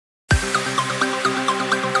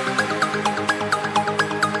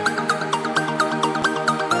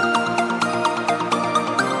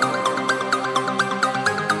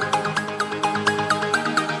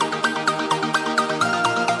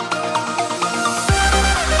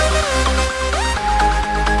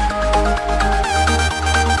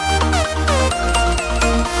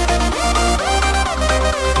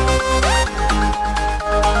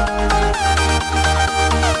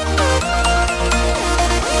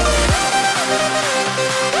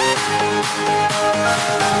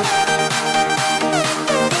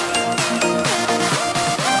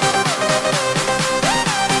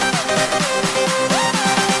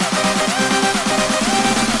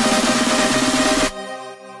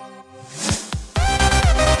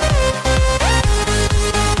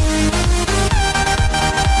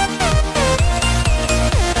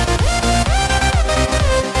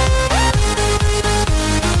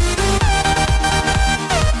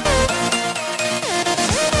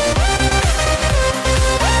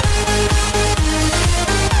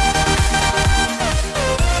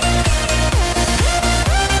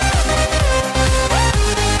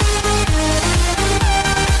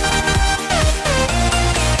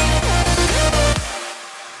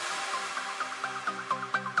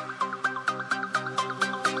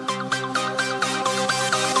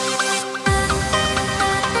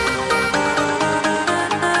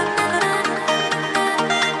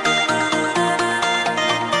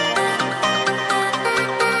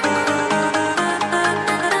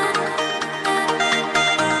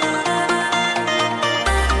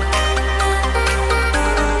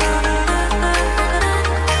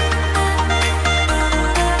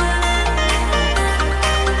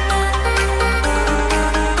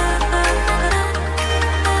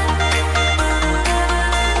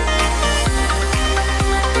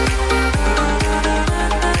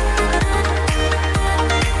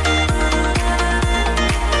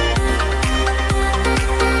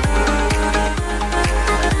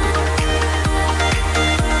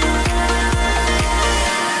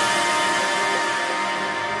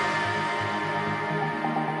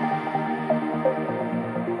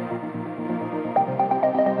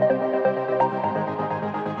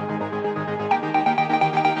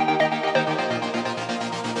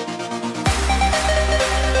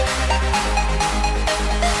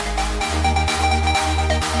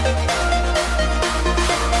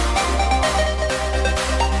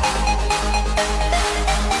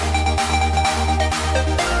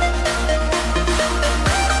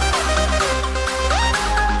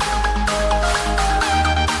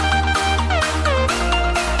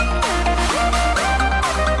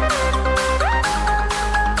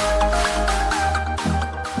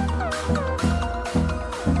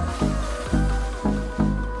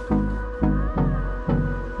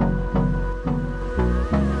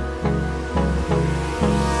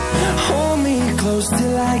close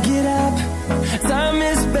till I get up. Time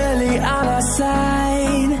is barely on our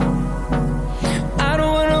side. I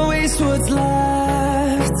don't wanna waste what's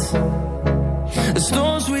left. The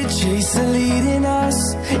storms we chase are leading us,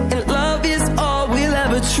 and love is all we'll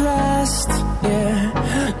ever trust. Yeah,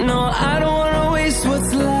 no, I don't wanna waste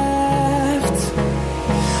what's left.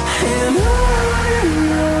 And on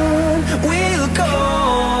we'll go,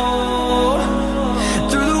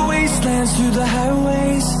 through the wastelands, through the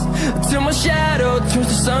highways, till my shadow turns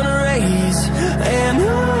to sun rays. And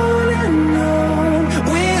on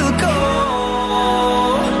we'll go,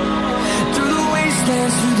 through the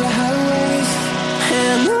wastelands, through the highways,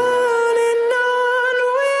 and on we'll go.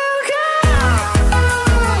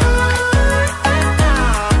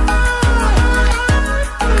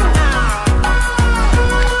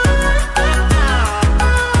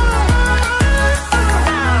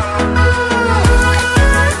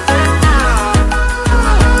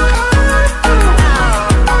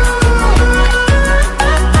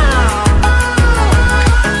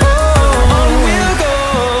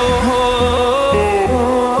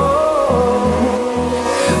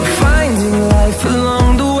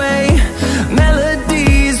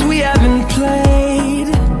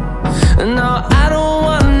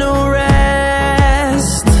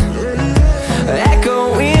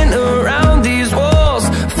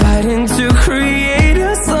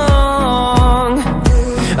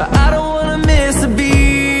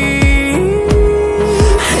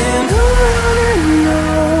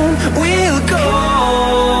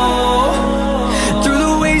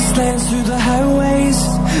 Through the highways,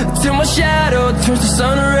 till my shadow turns to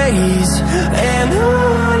sun rays. And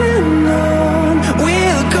on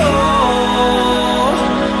we'll go,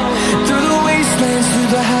 through the wastelands, through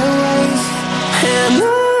the highways, and on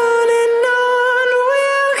we'll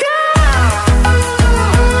go.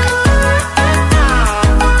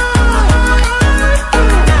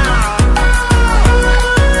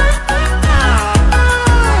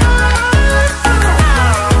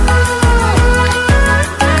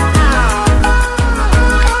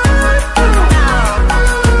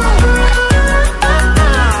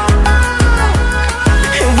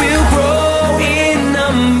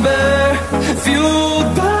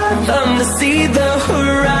 See the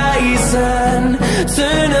horizon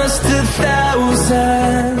turn us to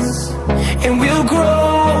thousands, and we'll grow